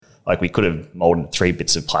Like we could have molded 3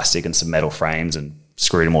 bits of plastic and some metal frames and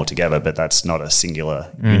screwed them all together, but that's not a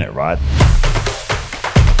singular unit, right?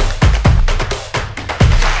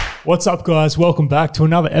 What's up, guys? Welcome back to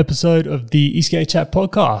another episode of the eSkate Chat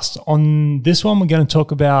podcast. On this one, we're going to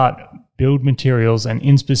talk about build materials and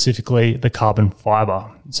in specifically the carbon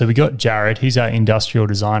fiber. So we got Jared, he's our industrial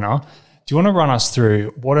designer. Do you want to run us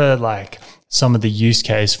through what are like some of the use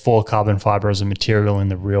case for carbon fiber as a material in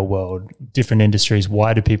the real world, different industries?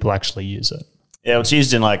 Why do people actually use it? Yeah, it's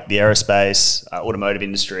used in like the aerospace, automotive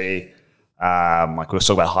industry. Like we were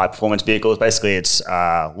talking about high performance vehicles. Basically, it's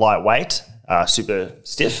lightweight, super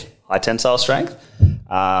stiff, high tensile strength.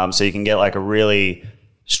 So you can get like a really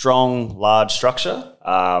strong, large structure,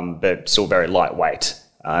 but still very lightweight.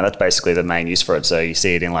 That's basically the main use for it. So you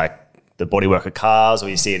see it in like the bodywork of cars, or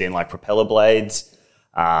you see it in like propeller blades,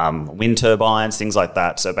 wind turbines, things like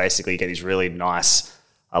that. So basically you get these really nice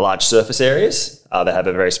large surface areas that have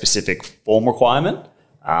a very specific form requirement.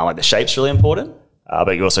 Like the shape's really important,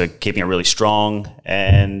 but you're also keeping it really strong.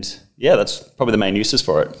 And yeah, that's probably the main uses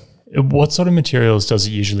for it. What sort of materials does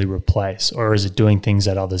it usually replace, or is it doing things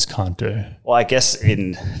that others can't do? Well, I guess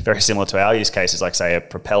in very similar to our use cases, like say a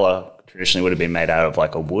propeller traditionally would have been made out of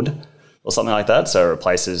like a wood or something like that. So it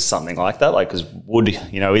replaces something like that, like because wood,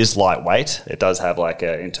 is lightweight. It does have like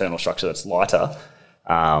an internal structure that's lighter.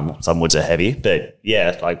 Some woods are heavy, but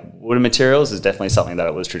yeah, like wooden materials is definitely something that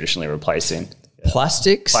it was traditionally replacing. Yeah.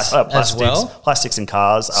 Plastics as well? Plastics in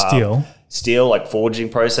cars. Steel, like forging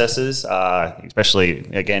processes, especially,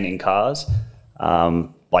 again, in cars.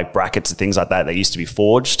 Like brackets and things like that, they used to be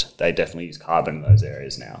forged. They definitely use carbon in those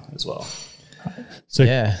areas now as well. So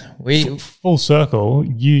yeah, full circle,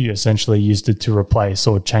 you essentially used it to replace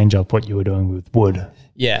or change up what you were doing with wood.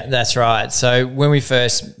 Yeah, that's right. So when we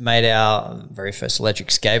first made our very first electric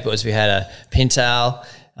skateboards, we had a Pintail,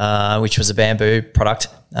 which was a bamboo product,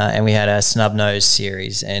 and we had a snub nose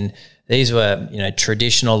series, and these were,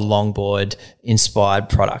 traditional longboard inspired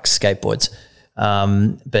products, skateboards.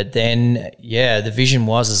 But then, the vision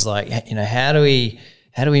was like, how do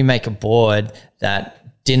we make a board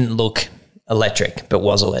that didn't look electric but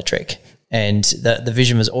was electric? And the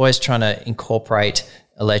vision was always trying to incorporate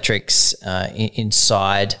electrics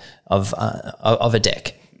inside of a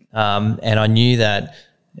deck. And I knew that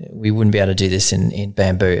we wouldn't be able to do this in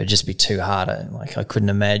bamboo. It'd just be too hard. I couldn't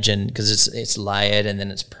imagine, because it's layered and then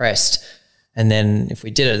it's pressed. And then if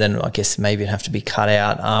we did it, then I guess maybe it'd have to be cut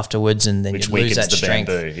out afterwards, and then you'd lose that strength.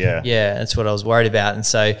 Bamboo, yeah. Yeah, that's what I was worried about. And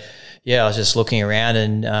so, I was just looking around,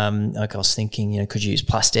 and I was thinking, could you use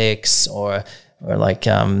plastics or like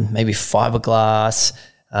maybe fiberglass?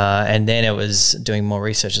 And then it was doing more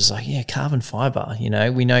research. It's like, carbon fiber.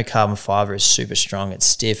 We know carbon fiber is super strong. It's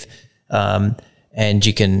stiff. And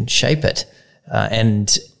you can shape it.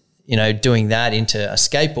 And, doing that into a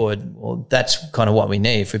skateboard, well, that's kind of what we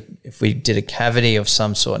need. If we did a cavity of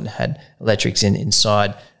some sort and had electrics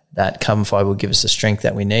inside, that carbon fiber will give us the strength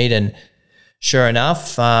that we need. And sure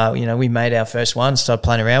enough, we made our first one, started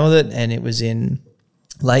playing around with it, and it was in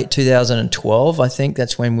late 2012, I think.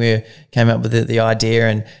 That's when we came up with the idea,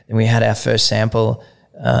 and then we had our first sample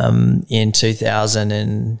in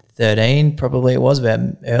 2013, probably it was, about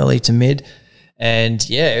early to mid. And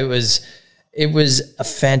it was a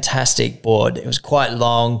fantastic board. It was quite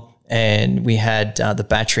long, and we had the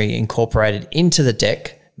battery incorporated into the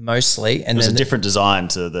deck mostly. And it was a different design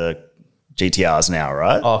to the GTRs now,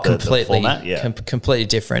 right? Oh, completely. The format, yeah. Completely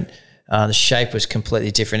different. The shape was completely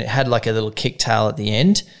different. It had like a little kicktail at the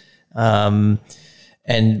end. And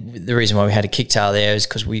the reason why we had a kicktail there is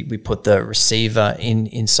because we put the receiver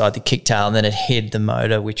inside the kicktail, and then it hid the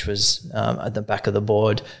motor, which was at the back of the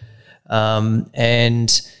board.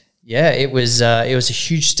 It was a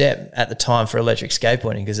huge step at the time for electric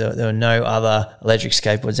skateboarding, because there were no other electric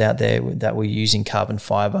skateboards out there that were using carbon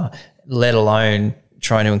fiber, let alone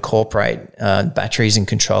trying to incorporate batteries and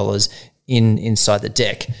controllers inside the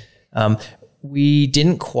deck. We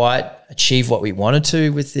didn't quite achieve what we wanted to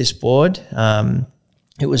with this board.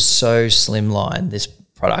 It was so slimline, this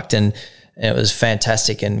product, and it was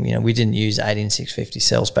fantastic. And, we didn't use 18650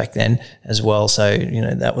 cells back then as well. So,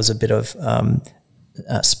 that was a bit of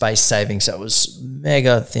space saving. So it was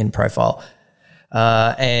mega thin profile.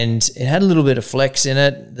 And it had a little bit of flex in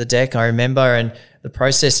it, the deck, I remember, and the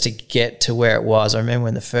process to get to where it was. I remember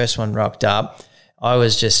when the first one rocked up, I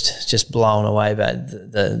was just blown away by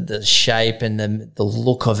the shape and the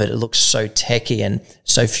look of it. It looks so techy and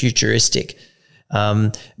so futuristic.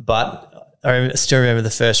 But I still remember the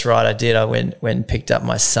first ride I did. I went and picked up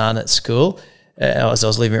my son at school. I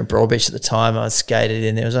was living at Broadbeach at the time. I skated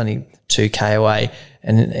in. There was only 2K away,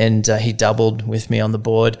 and he doubled with me on the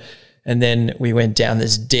board. And then we went down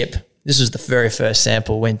this dip. This was the very first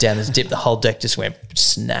sample, went down this dip. The whole deck just went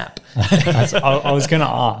snap. I was going to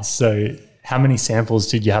ask, so how many samples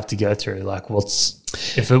did you have to go through? Like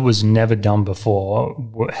if it was never done before,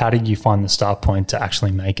 how did you find the start point to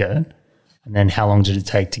actually make it? And then how long did it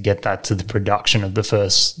take to get that to the production of the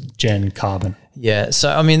first gen carbon? Yeah. So,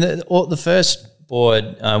 I mean, the first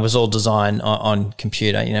board was all designed on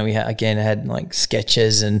computer. You know, we had like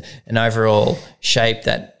sketches and an overall shape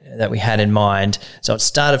that we had in mind. So it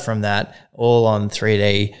started from that, all on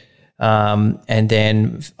 3D. And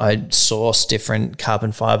then I sourced different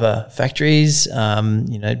carbon fiber factories,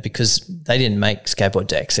 because they didn't make skateboard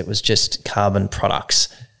decks. It was just carbon products.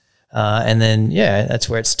 And then, that's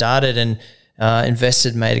where it started, and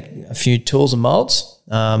invested, made a few tools and molds.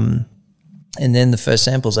 And then the first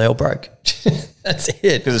samples, they all broke. That's it.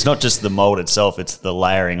 Because it's not just the mold itself, it's the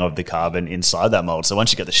layering of the carbon inside that mold. So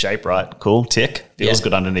once you get the shape right, cool, tick, feels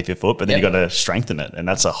good underneath your foot, but then you got to strengthen it, and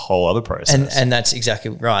that's a whole other process. And that's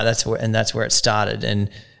exactly right. That's where it started. And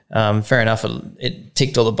fair enough, it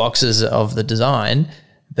ticked all the boxes of the design,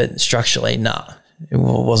 but structurally, it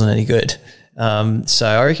wasn't any good. So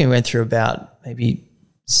I reckon we went through about maybe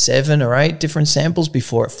 7 or 8 different samples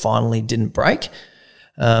before it finally didn't break.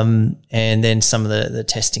 And then some of the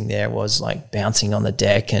testing there was like bouncing on the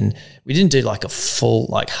deck, and we didn't do like a full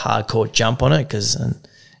like hardcore jump on it because,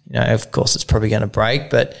 of course it's probably going to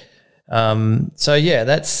break. But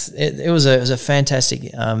that's it. It was a fantastic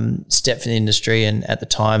step for the industry and at the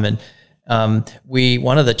time. And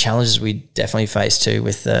one of the challenges we definitely faced too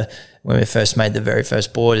with when we first made the very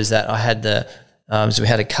first board is that I had so we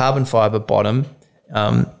had a carbon fiber bottom,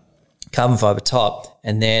 carbon fiber top,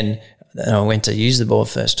 and then I went to use the board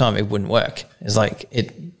first time, it wouldn't work. It's like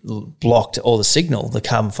it blocked all the signal, the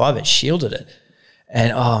carbon fiber, it shielded it.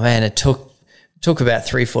 And oh man, it took about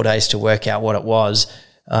 3-4 days to work out what it was.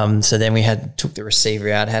 So then we took the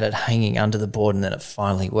receiver out, had it hanging under the board, and then it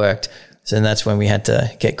finally worked. So then that's when we had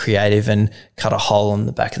to get creative and cut a hole on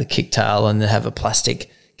the back of the kicktail and then have a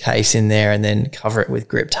plastic case in there and then cover it with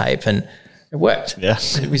grip tape, and it worked. Yeah.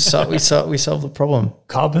 we solved the problem.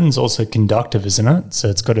 Carbon's also conductive, isn't it? So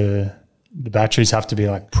it's got the batteries have to be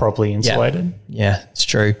like properly insulated. Yeah, it's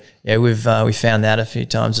true. Yeah, we found that a few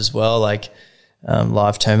times as well, like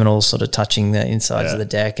live terminals sort of touching the insides of the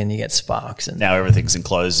deck, and you get sparks. And now everything's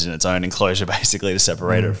enclosed in its own enclosure basically to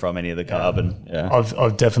separate it from any of the carbon. Yeah.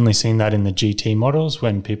 I've definitely seen that in the GT models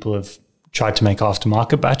when people have tried to make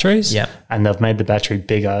aftermarket batteries, and they've made the battery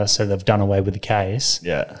bigger, so they've done away with the case.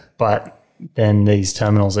 Yeah. But then these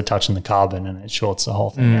terminals are touching the carbon and it shorts the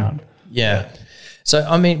whole thing out. Yeah. So,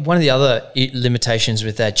 I mean, one of the other limitations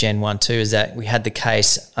with that Gen 1 too is that we had the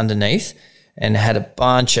case underneath and had a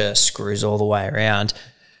bunch of screws all the way around.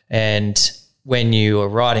 And when you were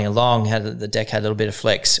riding along, the deck had a little bit of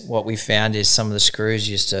flex. What we found is some of the screws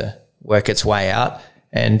used to work its way out,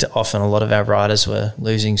 and often a lot of our riders were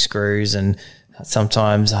losing screws, and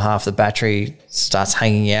sometimes half the battery starts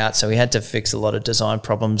hanging out. So we had to fix a lot of design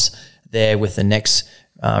problems there with the next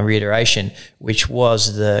reiteration, which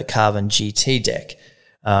was the carbon GT deck.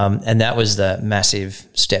 And that was the massive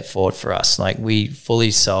step forward for us. Like, we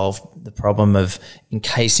fully solved the problem of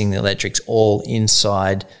encasing the electrics all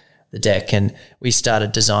inside the deck. And we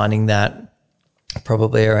started designing that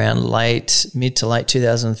probably around mid to late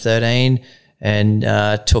 2013, and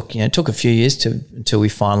took a few years until we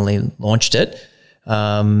finally launched it.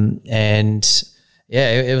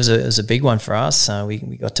 It was a big one for us. We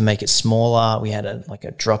got to make it smaller. We had a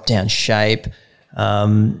drop down shape,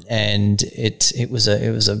 and it was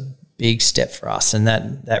a big step for us. And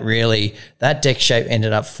that deck shape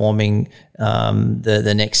ended up forming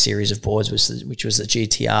the next series of boards, which was the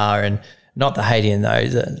GTR, and not the Hadian though.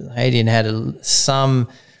 The Hadian had some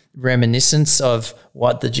reminiscence of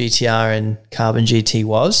what the GTR and Carbon GT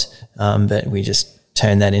was, but we just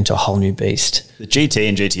turn that into a whole new beast. The GT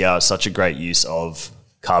and GTR is such a great use of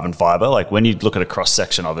carbon fiber. Like, when you look at a cross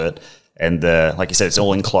section of it, and like you said, it's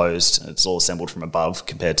all enclosed, it's all assembled from above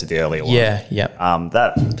compared to the earlier one. Yeah.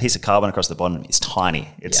 That piece of carbon across the bottom is tiny.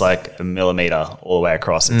 It's like a millimeter all the way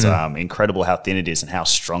across. It's incredible how thin it is and how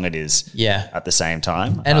strong it is at the same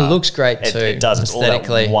time. And it looks great too. It does. It's all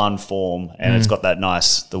that one form, and it's got that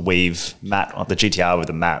the weave matte, the GTR with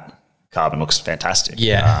the matte carbon looks fantastic.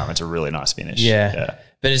 Yeah. It's a really nice finish. Yeah.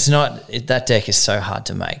 But it's not, that deck is so hard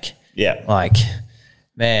to make. Yeah. Like,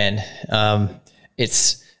 man,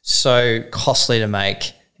 it's so costly to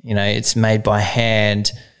make. It's made by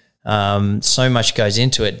hand. So much goes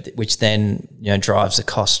into it, which then drives the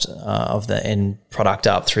cost of the end product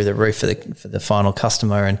up through the roof for the final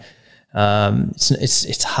customer.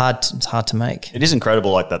 It's hard to make. It is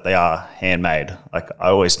incredible, like that they are handmade. Like I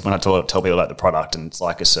always, when I tell people about the product and it's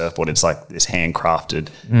like a surfboard, it's like this handcrafted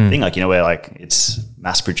thing. Like, you know, where like it's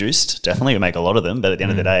mass produced. Definitely we make a lot of them, but at the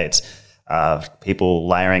end of the day, it's people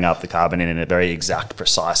layering up the carbon in a very exact,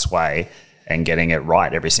 precise way and getting it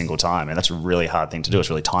right every single time. And that's a really hard thing to do. It's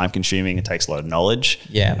really time consuming. It takes a lot of knowledge.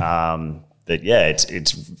 Yeah. But yeah,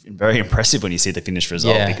 it's very impressive when you see the finished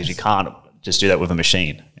result because you can't just do that with a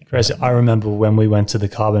machine. Chris, I remember when we went to the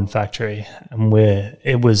carbon factory and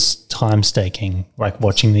it was time staking, like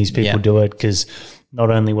watching these people do it, because not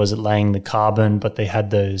only was it laying the carbon, but they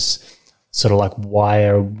had those sort of like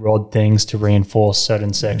wire rod things to reinforce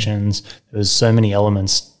certain sections. There was so many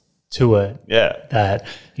elements to it that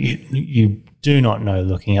you do not know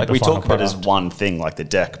looking at the final product. We talk about it as one thing, like the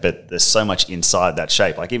deck, but there's so much inside that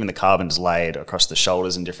shape. Like even the carbon's laid across the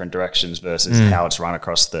shoulders in different directions versus how it's run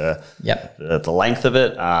across the length of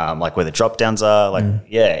it, like where the drop downs are. Like,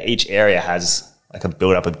 each area has like a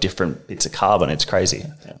build up of different bits of carbon. It's crazy.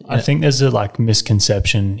 I think there's a like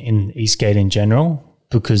misconception in eSkate in general,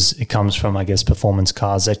 because it comes from, I guess, performance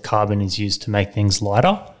cars, that carbon is used to make things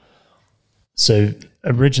lighter. So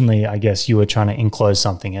originally, I guess you were trying to enclose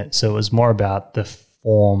something. So it was more about the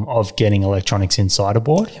form of getting electronics inside a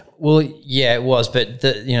board. Well, yeah, it was. But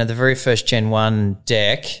the very first Gen 1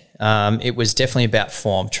 deck, it was definitely about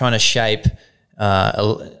form, trying to shape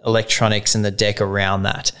electronics and the deck around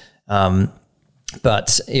that.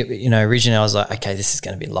 But originally I was like, okay, this is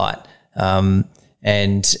going to be light. And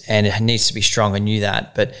it needs to be strong. I knew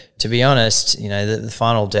that. But to be honest, the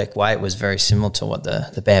final deck weight was very similar to what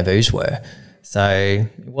the bamboos were. So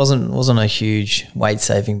it wasn't a huge weight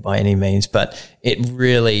saving by any means, but it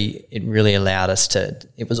really allowed us to.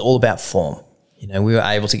 It was all about form. We were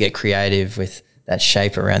able to get creative with that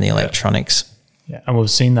shape around the electronics. Yeah, and we've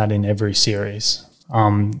seen that in every series.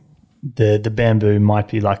 The bamboo might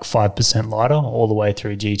be like 5% lighter all the way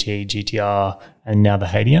through GT, GTR, and now the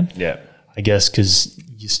Haitian. Yeah, I guess because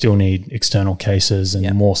you still need external cases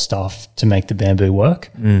and more stuff to make the bamboo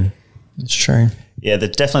work. It's true. Yeah,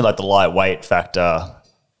 definitely like the lightweight factor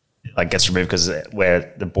like gets removed because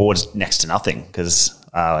where the board's next to nothing because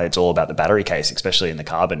it's all about the battery case, especially in the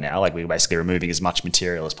carbon now. Like we're basically removing as much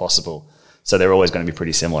material as possible. So they're always going to be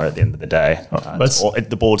pretty similar at the end of the day.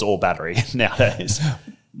 The board's all battery nowadays.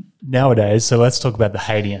 So let's talk about the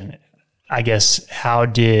Haitian. I guess how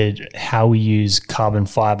we use carbon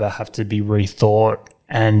fiber have to be rethought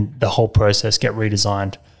and the whole process get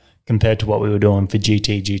redesigned compared to what we were doing for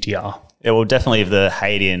GT, GTR? Yeah, well, definitely the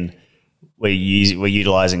Haitian, we're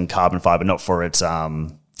utilizing carbon fiber not for its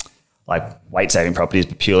like weight saving properties,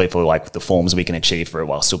 but purely for like the forms we can achieve for it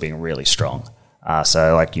while still being really strong.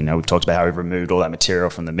 So like, we've talked about how we've removed all that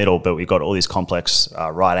material from the middle, but we've got all these complex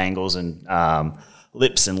right angles and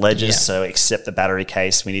lips and ledges. Yeah. So except the battery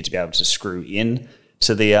case, we need to be able to screw in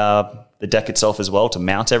to the deck itself as well to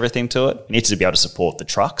mount everything to it. We need to be able to support the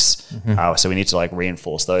trucks. So we need to like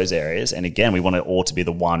reinforce those areas. And again, we want it all to be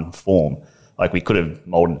the one form. Like we could have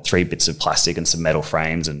molded 3 bits of plastic and some metal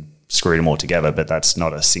frames and screwed them all together, but that's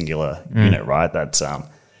not a singular unit, right? That's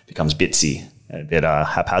becomes bitsy, a bit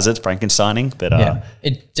haphazard, Frankensteining. But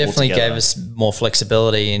it definitely gave us more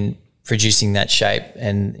flexibility in producing that shape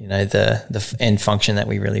and the end function that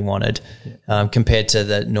we really wanted compared to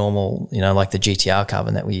the normal like the GTR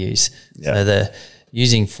carbon that we use. So the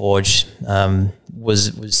using forged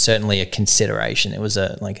was certainly a consideration. It was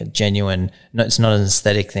a genuine. No, it's not an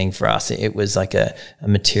aesthetic thing for us. It was like a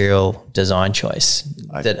material design choice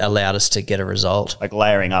that allowed us to get a result. Like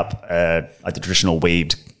layering up like the traditional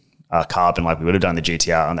weaved carbon like we would have done the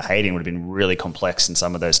GTR and the Haitian would have been really complex in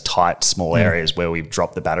some of those tight small areas where we've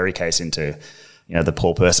dropped the battery case into the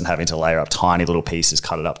poor person having to layer up tiny little pieces,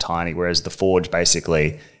 cut it up tiny, whereas the forge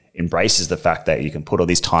basically embraces the fact that you can put all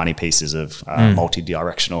these tiny pieces of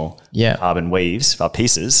multi-directional carbon weaves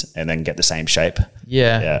pieces and then get the same shape.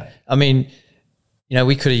 I mean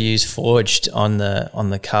we could have used forged on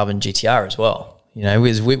the carbon GTR as well.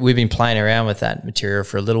 We've been playing around with that material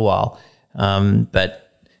for a little while, but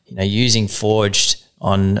using forged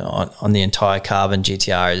on the entire carbon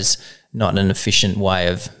GTR is not an efficient way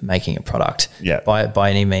of making a product. By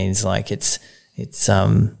any means. Like it's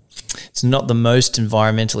not the most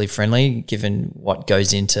environmentally friendly given what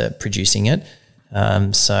goes into producing it.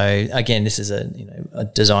 So again, this is a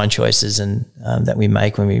design choices and that we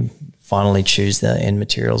make when we finally choose the end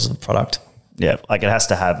materials of the product. Yeah, like it has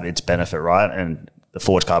to have its benefit, right? And the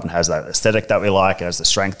forged carbon has that aesthetic that we like, it has the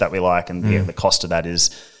strength that we like, and the cost of that is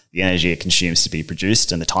the energy it consumes to be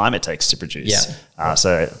produced and the time it takes to produce. Yeah.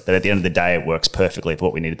 So that at the end of the day, it works perfectly for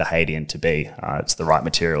what we needed the Hadean to be. It's the right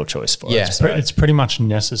material choice for us. So it's pretty much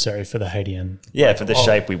necessary for the Hadean. Yeah, for the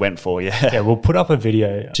shape we went for, Yeah, we'll put up a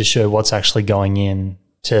video to show what's actually going in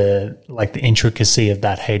to like the intricacy of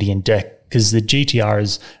that Hadean deck, because the GTR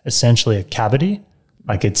is essentially a cavity.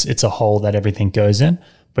 Like it's a hole that everything goes in.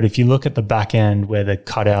 But if you look at the back end where the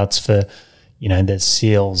cutouts for, there's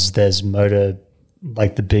seals, there's motor,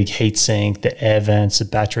 like the big heat sink, the air vents, the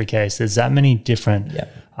battery case, there's that many different,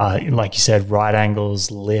 like you said, right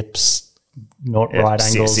angles, lips, not right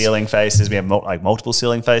angles. Sealing faces. We have multiple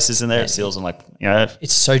sealing faces in there. It seals on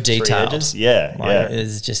it's so detailed.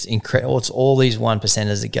 It's just incredible. It's all these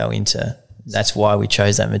 1%ers that go into. That's why we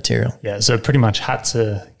chose that material. Yeah, so pretty much had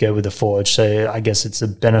to go with the forge. So I guess it's the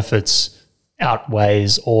benefits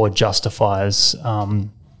outweighs or justifies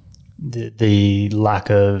the lack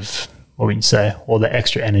of, what would you say, or the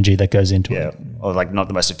extra energy that goes into it. Or like not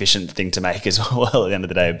the most efficient thing to make as well at the end of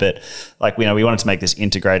the day. But like, we wanted to make this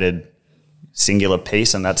integrated singular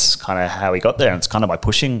piece, and that's kind of how we got there. And it's kind of by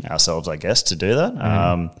pushing ourselves, I guess, to do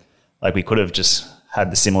that. Like we could have just had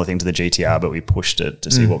the similar thing to the GTR, but we pushed it to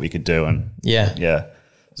see what we could do. And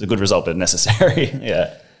it's a good result, but necessary.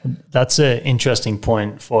 That's an interesting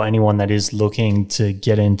point for anyone that is looking to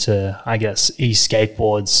get into, I guess,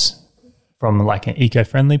 e-skateboards from like an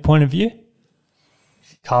eco-friendly point of view.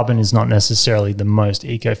 Carbon is not necessarily the most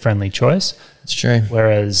eco-friendly choice. It's true.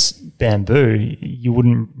 Whereas bamboo, you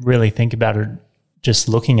wouldn't really think about it just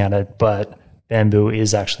looking at it, but bamboo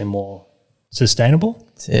is actually more sustainable.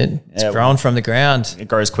 That's it. It's grown from the ground. It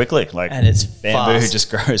grows quickly. And it's bamboo fast. just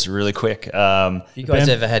grows really quick. Have you guys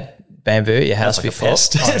ever had bamboo at your house before?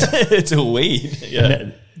 It's a weed.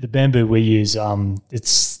 The bamboo we use,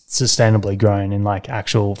 it's sustainably grown in like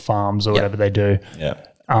actual farms or whatever they do.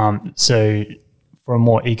 So for a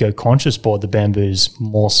more eco-conscious board, the bamboo is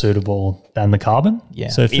more suitable than the carbon.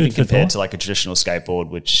 So even compared to like a traditional skateboard,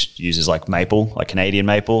 which uses like maple, like Canadian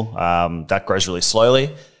maple, that grows really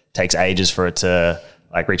slowly. Takes ages for it to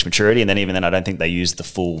like reach maturity, and then even then, I don't think they use the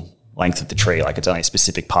full length of the tree. Like it's only a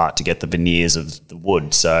specific part to get the veneers of the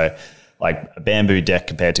wood. So like a bamboo deck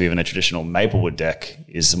compared to even a traditional maple wood deck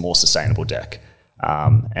is a more sustainable deck.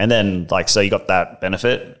 And then so you got that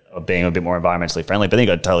benefit of being a bit more environmentally friendly, but then you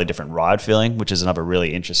got a totally different ride feeling, which is another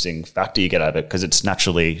really interesting factor you get out of it because it's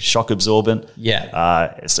naturally shock absorbent.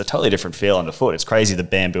 It's a totally different feel underfoot. It's crazy, the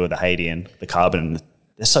bamboo or the Hadean, the carbon,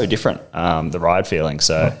 they're so different, the ride feeling.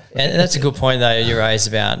 So, and that's a good point though you raised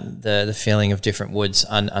about the feeling of different woods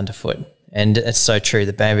underfoot, and it's so true.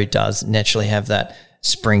 The bamboo does naturally have that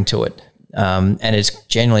spring to it, and it's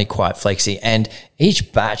generally quite flexy. And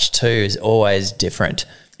each batch too is always different.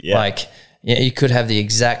 You could have the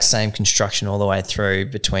exact same construction all the way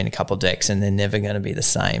through between a couple of decks, and they're never going to be the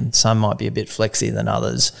same. Some might be a bit flexy than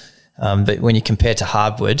others, but when you compare to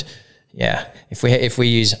hardwood. If we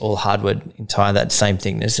use all hardwood entire that same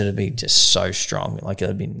thickness, it'd be just so strong. Like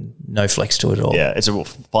there'd be no flex to it at all. It's a real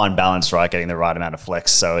fine balance, right? Getting the right amount of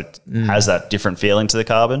flex, so it has that different feeling to the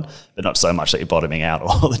carbon, but not so much that you're bottoming out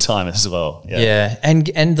all the time as well.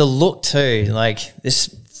 And the look too. Like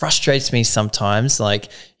this frustrates me sometimes. Like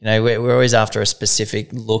we're always after a specific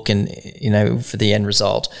look, and for the end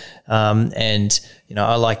result. And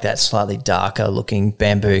I like that slightly darker looking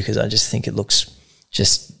bamboo because I just think it looks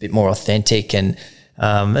just a bit more authentic, and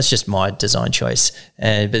that's just my design choice.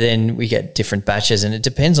 But then we get different batches, and it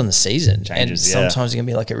depends on the season. Changes, and sometimes it can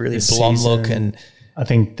be like a really blonde look. And I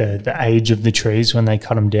think the age of the trees when they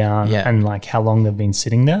cut them down, and like how long they've been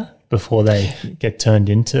sitting there before they get turned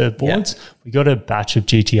into boards. We got a batch of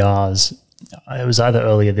GTRs. It was either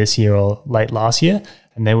earlier this year or late last year,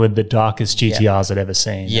 and they were the darkest GTRs I'd ever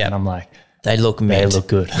seen. And I'm like, they look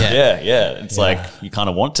good. It's like you kind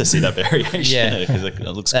of want to see that variation because it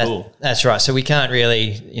looks cool. That's right. So we can't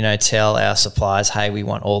really, tell our suppliers, hey, we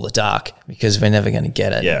want all the dark because we're never going to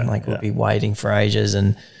get it. We'll be waiting for ages.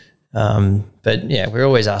 And we're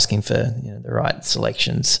always asking for the right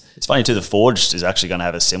selections. It's funny too. The forged is actually going to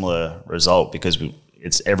have a similar result because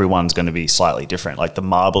everyone's going to be slightly different. Like the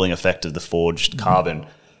marbling effect of the forged carbon.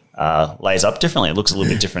 Lays up differently. It looks a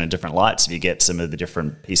little bit different in different lights. If you get some of the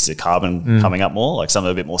different pieces of carbon coming up more, like some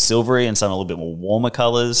are a bit more silvery and some are a little bit more warmer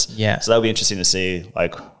colors. So that'll be interesting to see,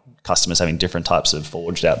 like customers having different types of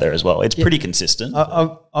forged out there as well. It's pretty consistent.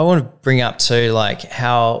 I want to bring up too, like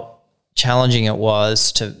how challenging it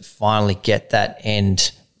was to finally get that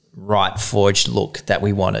end right forged look that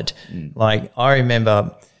we wanted. Like I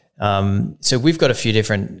remember, so we've got a few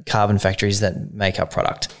different carbon factories that make our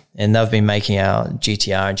product. And they've been making our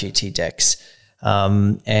GTR and GT decks.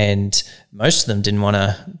 And most of them didn't want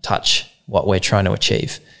to touch what we're trying to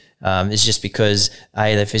achieve. is just because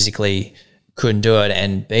A, they physically couldn't do it,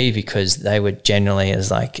 and B, because they were generally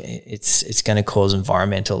as like it's going to cause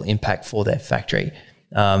environmental impact for their factory.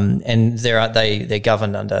 And they're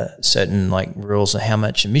governed under certain like rules of how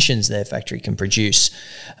much emissions their factory can produce.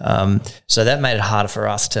 So that made it harder for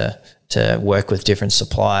us to work with different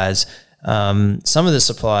suppliers. Some of the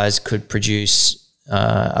suppliers could produce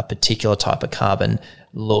a particular type of carbon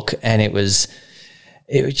look, and it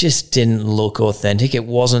just didn't look authentic. It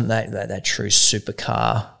wasn't that true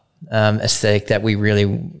supercar aesthetic that we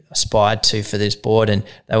really aspired to for this board, and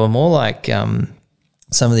they were more like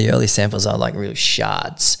some of the early samples are like really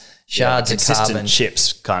shards of carbon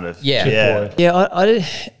chips, kind of. Yeah.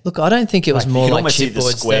 I don't think it was more like chipboards. You can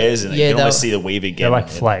almost see the squares, and you can almost see the weave again. They're like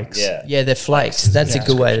flakes. Yeah, they're flakes. That's a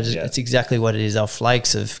good way to. That's exactly what it is. They're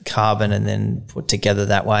flakes of carbon and then put together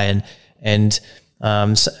that way. And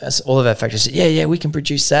so all of our factories said, yeah, we can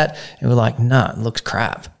produce that. And we're like, nah, it looks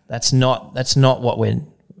crap. That's not what we're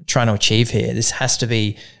trying to achieve here. This has to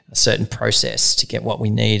be a certain process to get what we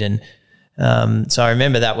need. And so I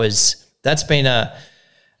remember that's been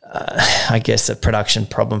I guess a production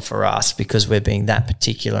problem for us because we're being that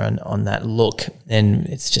particular on that look, and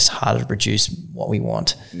it's just harder to produce what we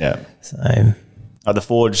want. Yeah. So the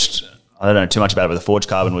forged, I don't know too much about it, but the forged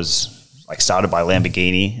carbon was like started by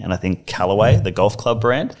Lamborghini and I think Callaway, the golf club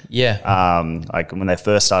brand. Yeah. Like when they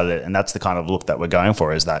first started it, and that's the kind of look that we're going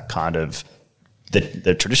for, is that kind of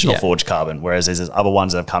the traditional forged carbon. Whereas there's other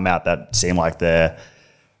ones that have come out that seem like they're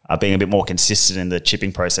being a bit more consistent in the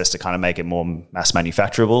chipping process to kind of make it more mass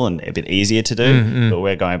manufacturable and a bit easier to do. But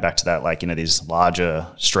we're going back to that, like, these larger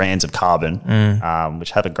strands of carbon,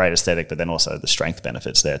 which have a great aesthetic, but then also the strength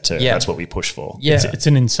benefits there too. Yeah. That's what we push for. Yeah. It's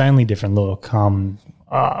an insanely different look.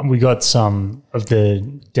 We got some of the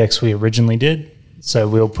decks we originally did. So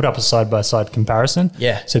we'll put up a side-by-side comparison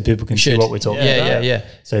so people can see what we're talking about. Yeah.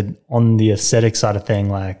 So on the aesthetic side of thing,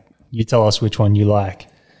 like, you tell us which one you like.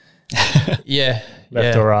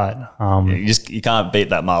 Left or right. You can't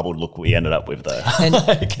beat that marbled look we ended up with though.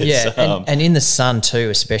 And, and in the sun too,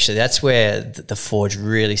 especially, that's where the forge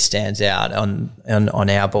really stands out on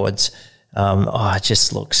our boards.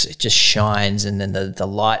 It just shines, and then the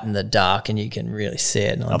light and the dark, and you can really see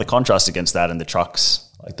it. The contrast against that and the trucks,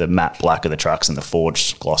 like the matte black of the trucks and the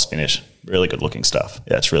forged gloss finish, really good looking stuff.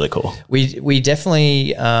 Yeah, it's really cool. We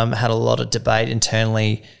definitely had a lot of debate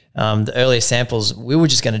internally. The earlier samples, we were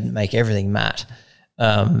just going to make everything matte.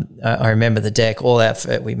 I remember the deck, all out,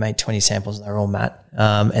 we made 20 samples and they were all matte.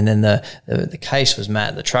 And then the case was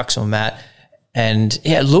matte, the trucks were matte, and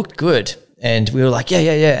it looked good. And we were like,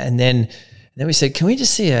 yeah. And then we said, can we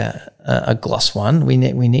just see a gloss one? We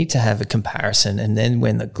need to have a comparison. And then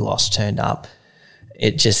when the gloss turned up,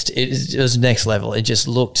 it was next level. It just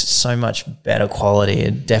looked so much better quality.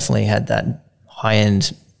 It definitely had that high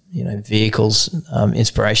end, vehicles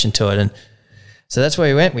inspiration to it. And so that's where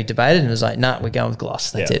we went. We debated and it was like, nah, we're going with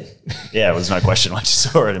gloss. That's it. Yeah, it was no question once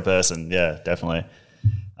you saw it in person. Yeah, definitely.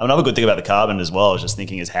 Another good thing about the carbon as well, I was just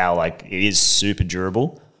thinking, is how like it is super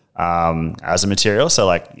durable as a material. So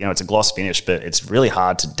like, it's a gloss finish, but it's really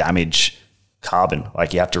hard to damage carbon.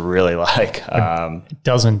 Like you have to really it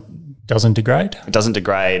doesn't degrade. It doesn't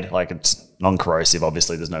degrade. Like it's non-corrosive.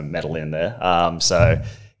 Obviously, there's no metal in there. So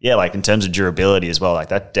yeah, like in terms of durability as well, like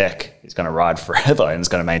that deck is going to ride forever and it's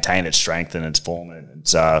going to maintain its strength and its form and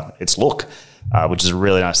its look, which is a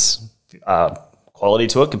really nice quality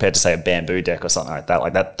to it compared to, say, a bamboo deck or something like that.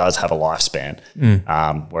 Like that does have a lifespan,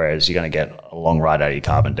 whereas you're going to get a long ride out of your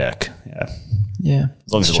carbon deck. Yeah.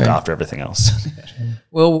 As long as you look after everything else.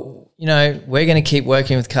 Well, we're going to keep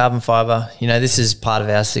working with carbon fiber. This is part of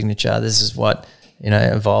our signature. This is what,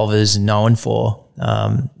 Evolve is known for.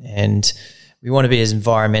 And we want to be as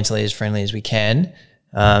environmentally as friendly as we can.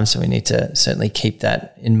 So we need to certainly keep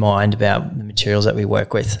that in mind about the materials that we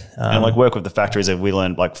work with. And work with the factories that we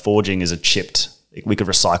learned, like forging is a chipped, we could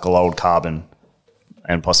recycle old carbon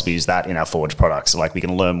and possibly use that in our forged products. So like we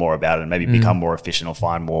can learn more about it and maybe become more efficient or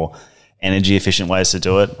find more energy efficient ways to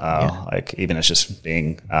do it. Like even it's just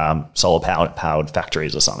being solar powered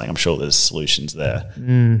factories or something. I'm sure there's solutions there to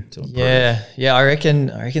improve. Yeah. I reckon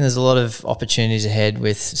there's a lot of opportunities ahead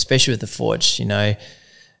especially with the forge.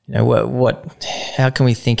 How can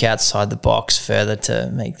we think outside the box further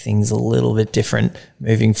to make things a little bit different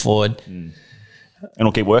moving forward? And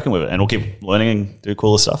we'll keep working with it and we'll keep learning and do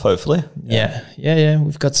cooler stuff, hopefully. Yeah.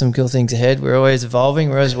 We've got some cool things ahead. We're always evolving,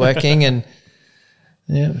 we're always working and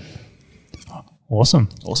Awesome.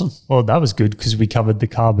 Well, that was good because we covered the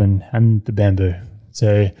carbon and the bamboo.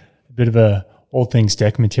 So a bit of a all things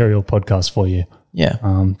deck material podcast for you. Yeah.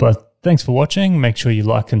 But thanks for watching. Make sure you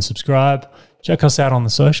like and subscribe. Check us out on the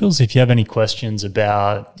socials. If you have any questions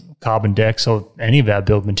about carbon decks or any of our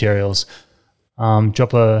build materials,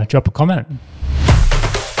 drop a comment.